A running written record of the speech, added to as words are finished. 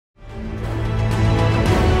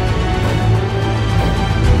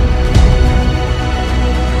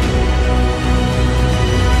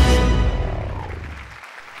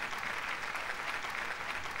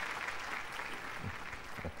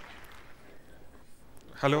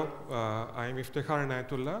Hello, I am Iftekhar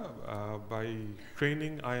Enayetullah. By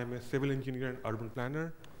training, I am a civil engineer and urban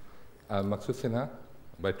planner. I'm Maqsood Sinha.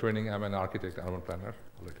 By training, I'm an architect, urban planner.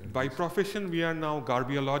 By profession, we are now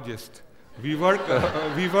garbiologists. We work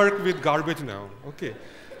with garbage now. Okay,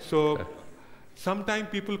 so sometimes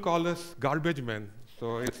people call us garbage men.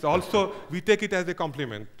 So it's also we take it as a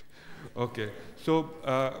compliment. Okay, so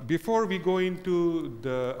before we go into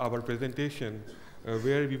our presentation,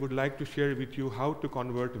 where we would like to share with you how to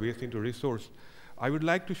convert waste into resource, I would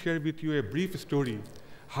like to share with you a brief story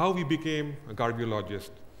how we became a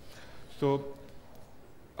garbiologist. So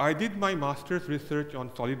I did my master's research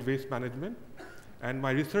on solid waste management, and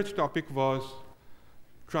my research topic was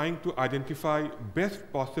trying to identify best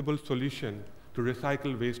possible solution to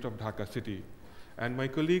recycle waste of Dhaka city. And my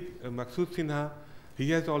colleague Maqsood Sinha,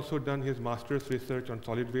 he has also done his master's research on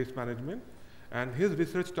solid waste management, and his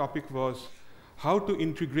research topic was how to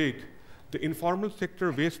integrate the informal sector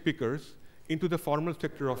waste pickers into the formal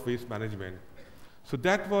sector of waste management. So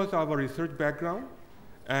that was our research background,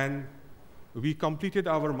 and we completed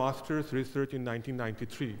our master's research in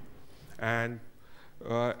 1993. And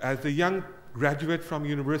as a young graduate from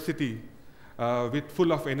university, with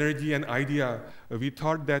full of energy and idea, we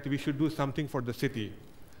thought that we should do something for the city.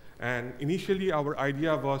 And initially, our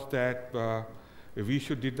idea was that we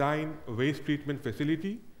should design a waste treatment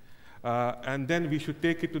facility, and then we should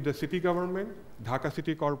take it to the city government, Dhaka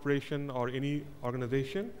City Corporation or any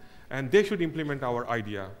organization, and they should implement our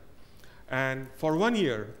idea. And for 1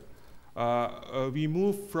 year, we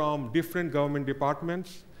moved from different government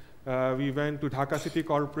departments. We went to Dhaka City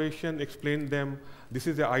Corporation, explained them, this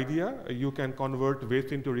is the idea, you can convert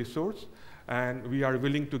waste into resource, and we are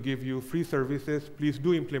willing to give you free services, please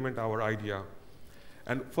do implement our idea.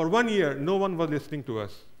 And for 1 year, no one was listening to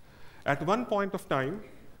us. At one point of time,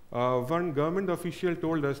 one government official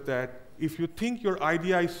told us that if you think your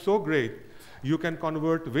idea is so great, you can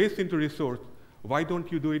convert waste into resource, why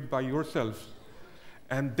don't you do it by yourselves?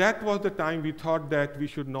 And that was the time we thought that we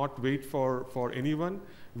should not wait for anyone.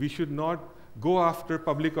 We should not go after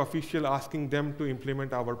public official asking them to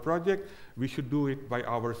implement our project. We should do it by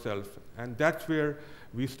ourselves. And that's where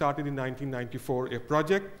we started in 1994 a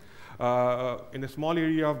project in a small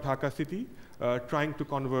area of Dhaka city, trying to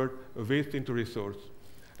convert waste into resource.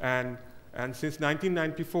 And since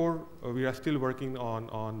 1994, we are still working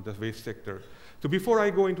on the waste sector. So before I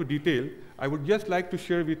go into detail, I would just like to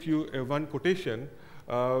share with you one quotation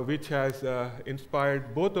which has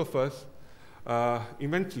inspired both of us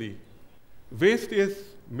immensely. Waste is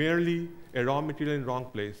merely a raw material in wrong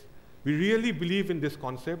place. We really believe in this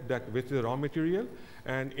concept that waste is a raw material,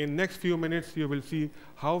 and in next few minutes you will see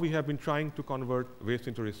how we have been trying to convert waste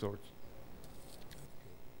into resource.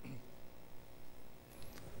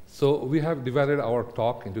 So we have divided our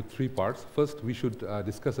talk into 3 parts. First, we should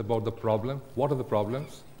discuss about the problem. What are the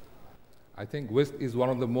problems? I think waste is one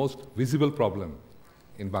of the most visible problems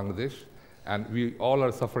in Bangladesh, and we all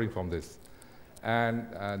are suffering from this. And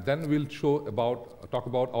then we'll talk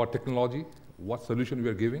about our technology, what solution we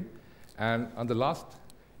are giving, and on the last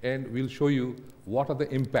end, we'll show you what are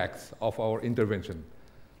the impacts of our intervention.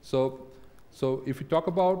 So if we talk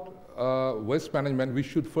about waste management, we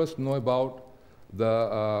should first know about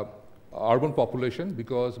the urban population,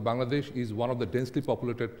 because Bangladesh is one of the densely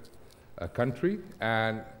populated country,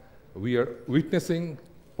 and we are witnessing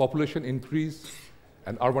population increase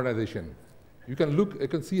and urbanization. You can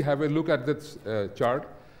have a look at this chart,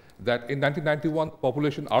 that in 1991,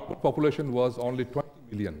 urban population was only 20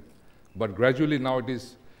 million, but gradually now it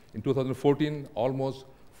is, in 2014, almost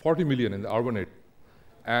 40 million in the urban area.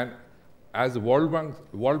 And as the World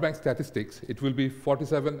Bank statistics, it will be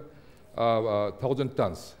 47,000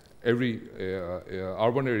 tons every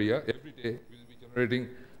urban area every day will be generating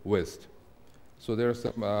waste. So there are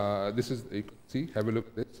some, this is, you can see, have a look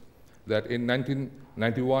at this, that in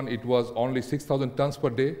 1991 it was only 6,000 tons per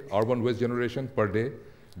day, urban waste generation per day,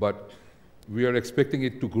 but we are expecting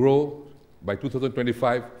it to grow by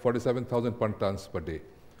 2025, 47,000 tons per day.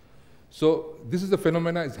 So this is the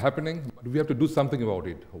phenomena is happening, but we have to do something about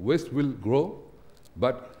it. Waste will grow,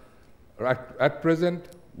 but at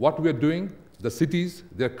present, what we are doing, the cities,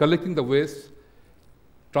 they're collecting the waste,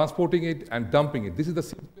 transporting it and dumping it. This is the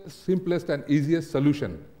simplest and easiest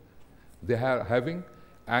solution they are having,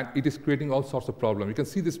 and it is creating all sorts of problems. You can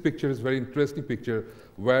see this picture, is a very interesting picture,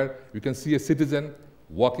 where you can see a citizen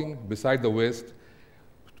walking beside the waste.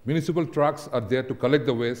 Municipal trucks are there to collect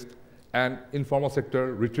the waste, and informal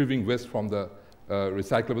sector retrieving waste from the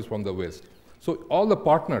recyclables from the waste. So all the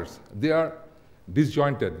partners, they are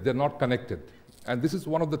disjointed, they're not connected. And this is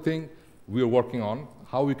one of the things we are working on,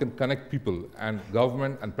 how we can connect people and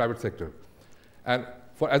government and private sector. And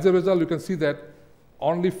as a result, you can see that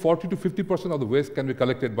only 40 to 50% of the waste can be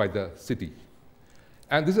collected by the city.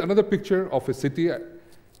 And this is another picture of a city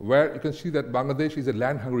where you can see that Bangladesh is a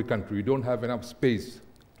land-hungry country. We don't have enough space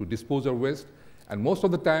to dispose of waste. And most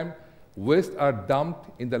of the time, waste are dumped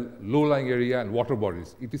in the low-lying area and water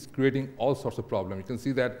bodies. It is creating all sorts of problems. You can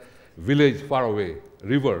see that village far away,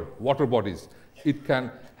 river, water bodies. It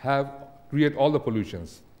can create all the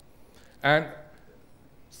pollutions. And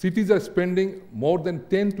cities are spending more than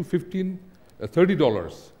 10 to 15,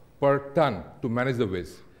 $30 per ton to manage the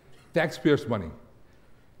waste. Taxpayers' money.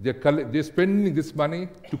 They're spending this money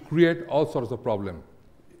to create all sorts of problems.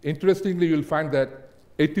 Interestingly, you'll find that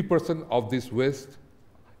 80% of this waste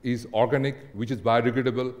is organic, which is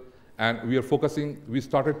biodegradable, and we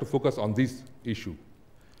started to focus on this issue.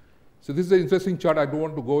 So this is an interesting chart. I don't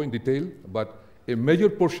want to go in detail, but a major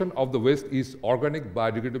portion of the waste is organic,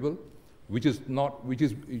 biodegradable, we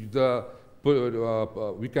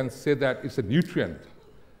can say that it's a nutrient,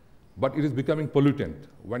 but it is becoming pollutant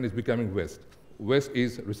when it's becoming waste. Waste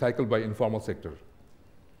is recycled by informal sector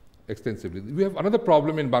extensively. We have another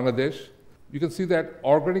problem in Bangladesh. You can see that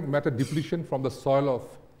organic matter depletion from the soil of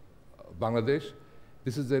Bangladesh.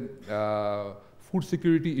 This is a food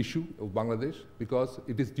security issue of Bangladesh because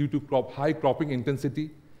it is due to high cropping intensity,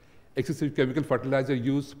 excessive chemical fertilizer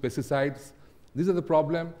use, pesticides. These are the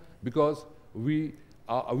problem because we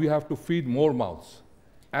have to feed more mouths.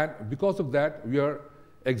 And because of that, we are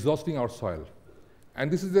exhausting our soil. And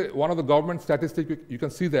this is one of the government statistics. You can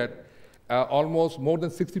see that almost more than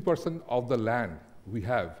 60% of the land we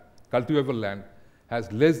have, cultivable land, has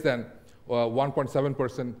less than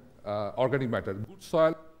 1.7% organic matter. Good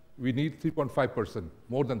soil, we need 3.5%,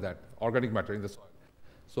 more than that, organic matter in the soil.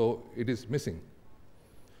 So it is missing.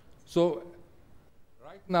 So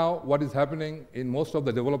right now, what is happening in most of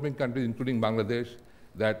the developing countries, including Bangladesh,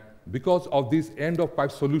 that because of this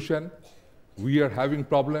end-of-pipe solution, we are having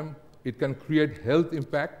problem. It can create health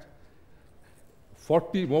impact.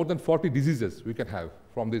 More than 40 diseases we can have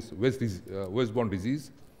from this wasteborne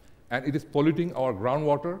disease. And it is polluting our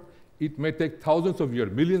groundwater. It may take thousands of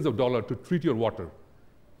years, millions of dollars to treat your water,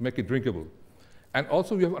 make it drinkable. And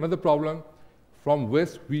also we have another problem. From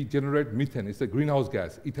waste, we generate methane. It's a greenhouse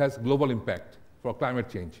gas. It has global impact for climate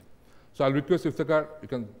change. So I'll request Iftekhar, you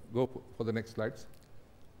can go for the next slides.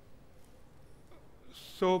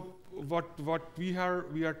 So what we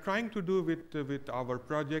are trying to do with our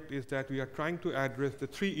project is that we are trying to address the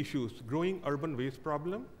three issues: growing urban waste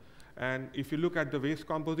problem, and if you look at the waste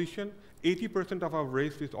composition, 80% of our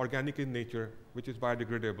waste is organic in nature, which is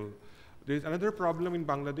biodegradable. There is another problem in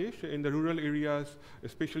Bangladesh. In the rural areas,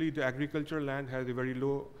 especially the agricultural land has a very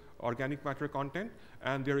low organic matter content,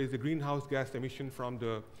 and there is a greenhouse gas emission from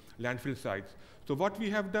the landfill sites. So what we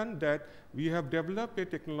have done that we have developed a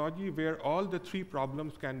technology where all the three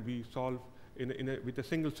problems can be solved with a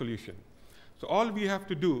single solution. So all we have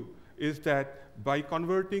to do is that by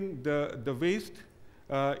converting the waste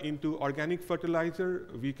into organic fertilizer,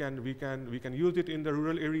 we can use it in the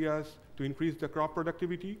rural areas to increase the crop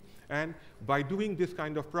productivity. And by doing this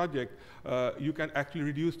kind of project, you can actually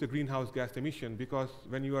reduce the greenhouse gas emission, because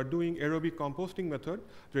when you are doing aerobic composting method,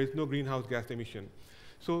 there is no greenhouse gas emission.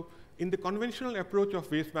 So in the conventional approach of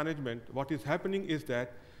waste management, what is happening is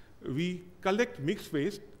that we collect mixed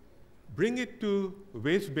waste, bring it to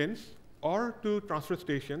waste bins or to transfer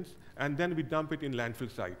stations, and then we dump it in landfill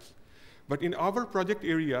sites. But in our project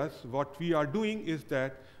areas, what we are doing is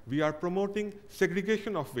that we are promoting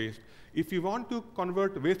segregation of waste. If you want to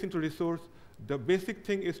convert waste into resource, the basic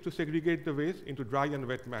thing is to segregate the waste into dry and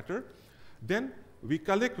wet matter. Then we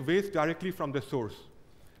collect waste directly from the source,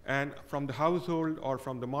 and from the household or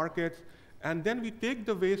from the markets, and then we take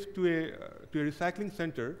the waste to a recycling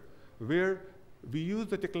center where we use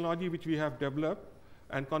the technology which we have developed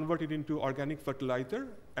and convert it into organic fertilizer.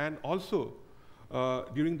 And also,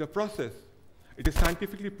 during the process, it is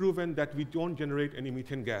scientifically proven that we don't generate any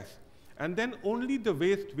methane gas. And then only the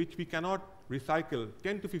waste which we cannot recycle,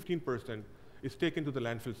 10 to 15%, is taken to the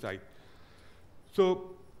landfill site.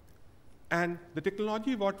 So, and the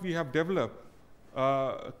technology what we have developed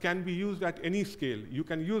can be used at any scale. You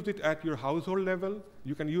can use it at your household level,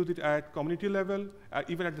 you can use it at community level,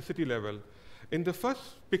 even at the city level. In the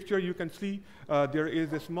first picture, you can see there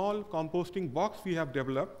is a small composting box we have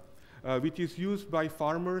developed, which is used by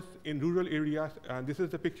farmers in rural areas, and this is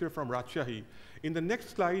the picture from Rajshahi. In the next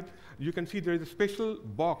slide, you can see there is a special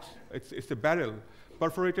box. It's a barrel,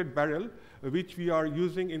 perforated barrel, which we are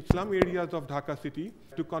using in slum areas of Dhaka city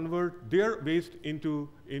to convert their waste into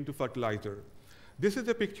fertilizer. This is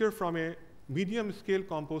a picture from a medium-scale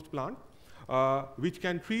compost plant, which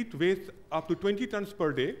can treat waste up to 20 tons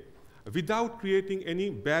per day. without creating any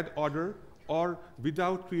bad odor or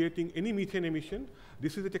without creating any methane emission.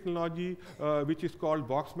 This is a technology which is called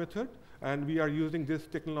box method, and we are using this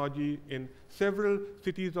technology in several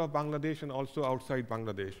cities of Bangladesh and also outside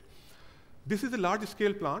Bangladesh. This is a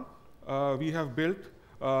large-scale plant we have built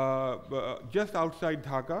just outside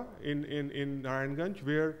Dhaka in Narayanganj,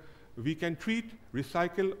 where we can treat,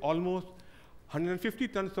 recycle almost 150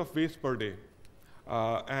 tons of waste per day.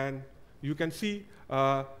 And you can see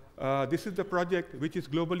this is the project which is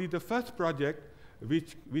globally the first project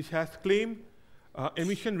which has claimed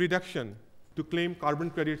emission reduction to claim carbon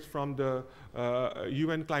credits from the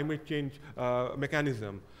UN climate change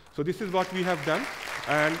mechanism. So this is what we have done.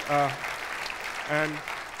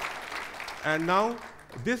 And now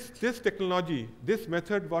this technology, this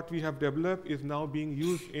method, what we have developed is now being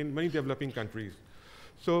used in many developing countries.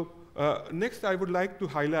 So next I would like to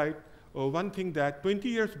highlight one thing that 20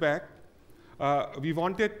 years back, we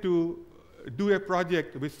wanted to do a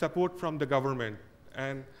project with support from the government,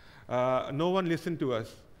 and no one listened to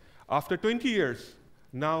us. After 20 years,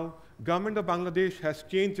 now government of Bangladesh has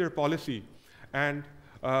changed their policy, and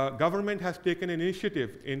government has taken an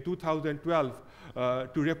initiative in 2012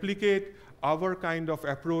 to replicate our kind of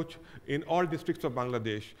approach in all districts of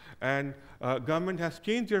Bangladesh. And government has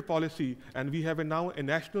changed their policy, and we have now a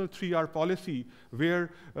national 3R policy where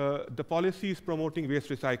the policy is promoting waste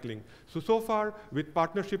recycling. So far, with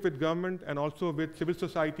partnership with government and also with civil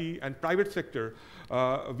society and private sector,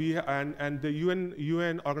 and the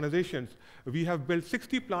UN organizations, we have built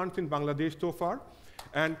 60 plants in Bangladesh so far.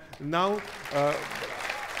 And now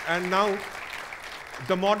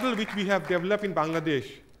the model which we have developed in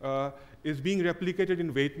Bangladesh is being replicated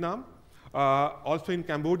in Vietnam, also in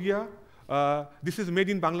Cambodia. This is made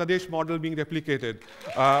in Bangladesh model being replicated.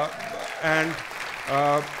 And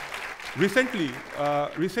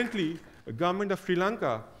recently, government of Sri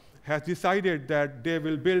Lanka has decided that they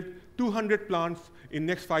will build 200 plants in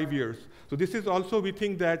next 5 years. So this is also, we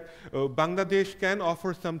think that Bangladesh can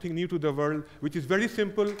offer something new to the world, which is very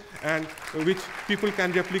simple and which people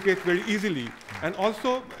can replicate very easily. And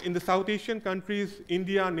also in the South Asian countries,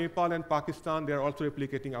 India, Nepal, and Pakistan, they are also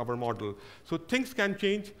replicating our model. So things can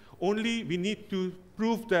change, only we need to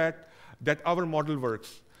prove that our model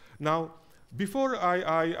works. Now, before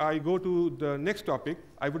I go to the next topic,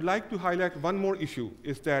 I would like to highlight one more issue,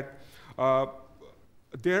 is that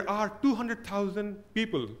there are 200,000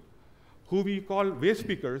 people who we call waste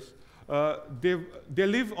pickers. They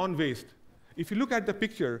live on waste. If you look at the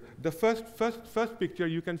picture, the first picture,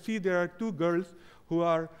 you can see there are two girls who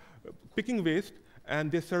are picking waste,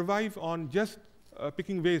 and they survive on just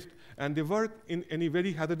picking waste, and they work in a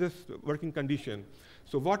very hazardous working condition.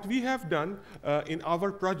 So what we have done in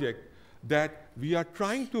our project, that we are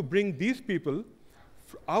trying to bring these people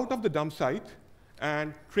out of the dump site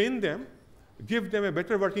and train them, give them a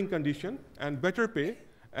better working condition and better pay,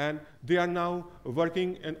 and they are now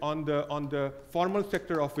working on the formal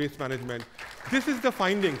sector of waste management. This is the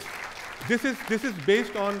findings. This is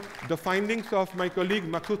based on the findings of my colleague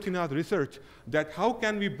Maqsood Sinha's research, that how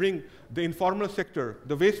can we bring the informal sector,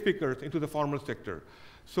 the waste pickers, into the formal sector.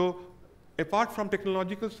 So apart from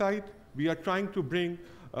technological side, we are trying to bring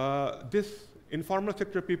this informal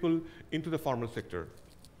sector people into the formal sector.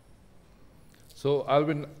 So I'll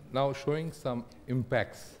be now showing some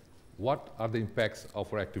impacts. What are the impacts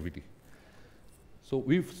of our activity?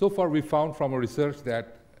 So far we found from our research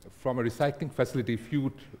that from a recycling facility, if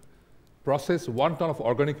you process 1 ton of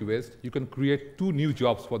organic waste, you can create 2 new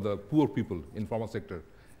jobs for the poor people in formal sector.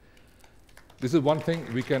 This is one thing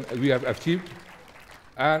we have achieved.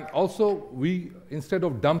 And also, instead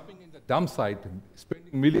of dumping in the dump site,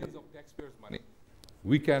 spending millions of taxpayers' money,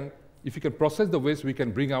 if you can process the waste, we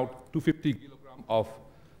can bring out 250 kilograms of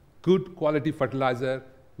good quality fertilizer,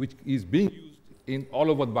 which is being used in all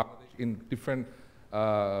over Bangladesh in different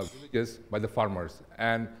villages by the farmers.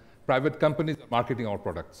 And private companies are marketing our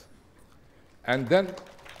products. And then,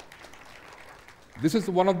 this is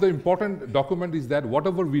one of the important documents, is that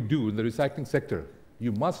whatever we do in the recycling sector,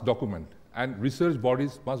 you must document, and research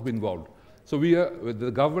bodies must be involved. So with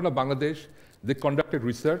the government of Bangladesh, they conducted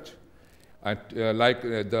research, like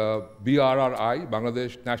the BRRI,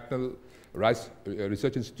 Bangladesh National Rice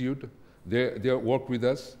Research Institute. They worked with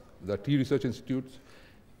us, the Tea Research Institutes.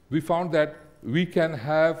 We found that we can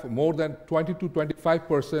have more than 20 to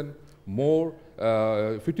 25% more,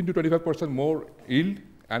 15 to 25% more yield,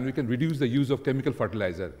 and we can reduce the use of chemical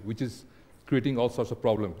fertilizer, which is creating all sorts of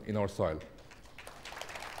problems in our soil.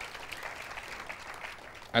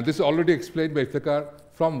 And this is already explained by Iftekhar.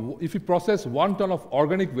 If you process 1 ton of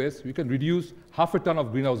organic waste, we can reduce half a ton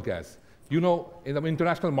of greenhouse gas. You know, in the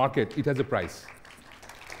international market, it has a price.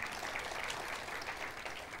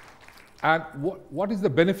 And what is the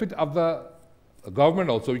benefit of the government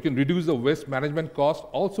also? We can reduce the waste management cost,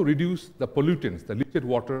 also reduce the pollutants, the leached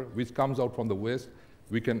water which comes out from the waste.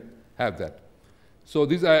 We can have that. So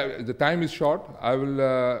these are, the time is short. I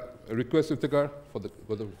will request Iftekhar for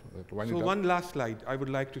the winding up. One last slide. I would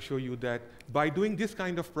like to show you that by doing this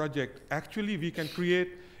kind of project, actually we can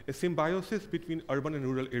create a symbiosis between urban and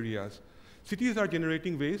rural areas. Cities are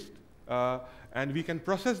generating waste, and we can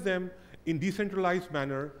process them in decentralized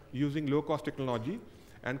manner using low-cost technology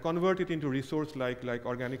and convert it into resource like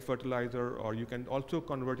organic fertilizer, or you can also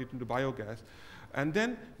convert it into biogas. And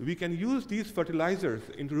then we can use these fertilizers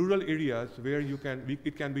in rural areas where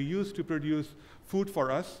it can be used to produce food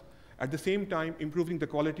for us, at the same time improving the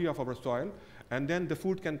quality of our soil, and then the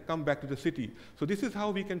food can come back to the city. So this is how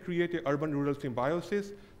we can create an urban-rural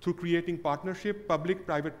symbiosis through creating partnership,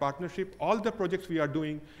 public-private partnership. All the projects we are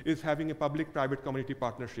doing is having a public-private community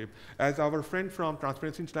partnership. As our friend from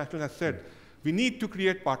Transparency International has said, we need to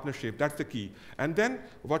create partnership, that's the key. And then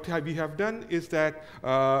what we have done is that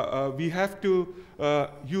we have to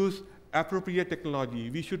use appropriate technology.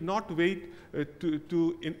 We should not wait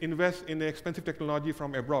to invest in expensive technology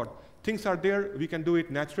from abroad. Things are there, we can do it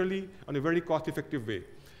naturally in a very cost-effective way.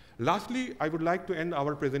 Lastly, I would like to end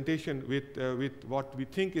our presentation with what we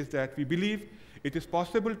think is that we believe it is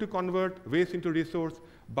possible to convert waste into resource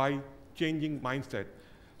by changing mindset.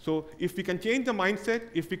 So if we can change the mindset,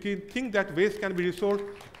 if we can think that waste can be resourced,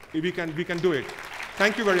 we can do it.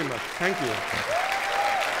 Thank you very much. Thank you.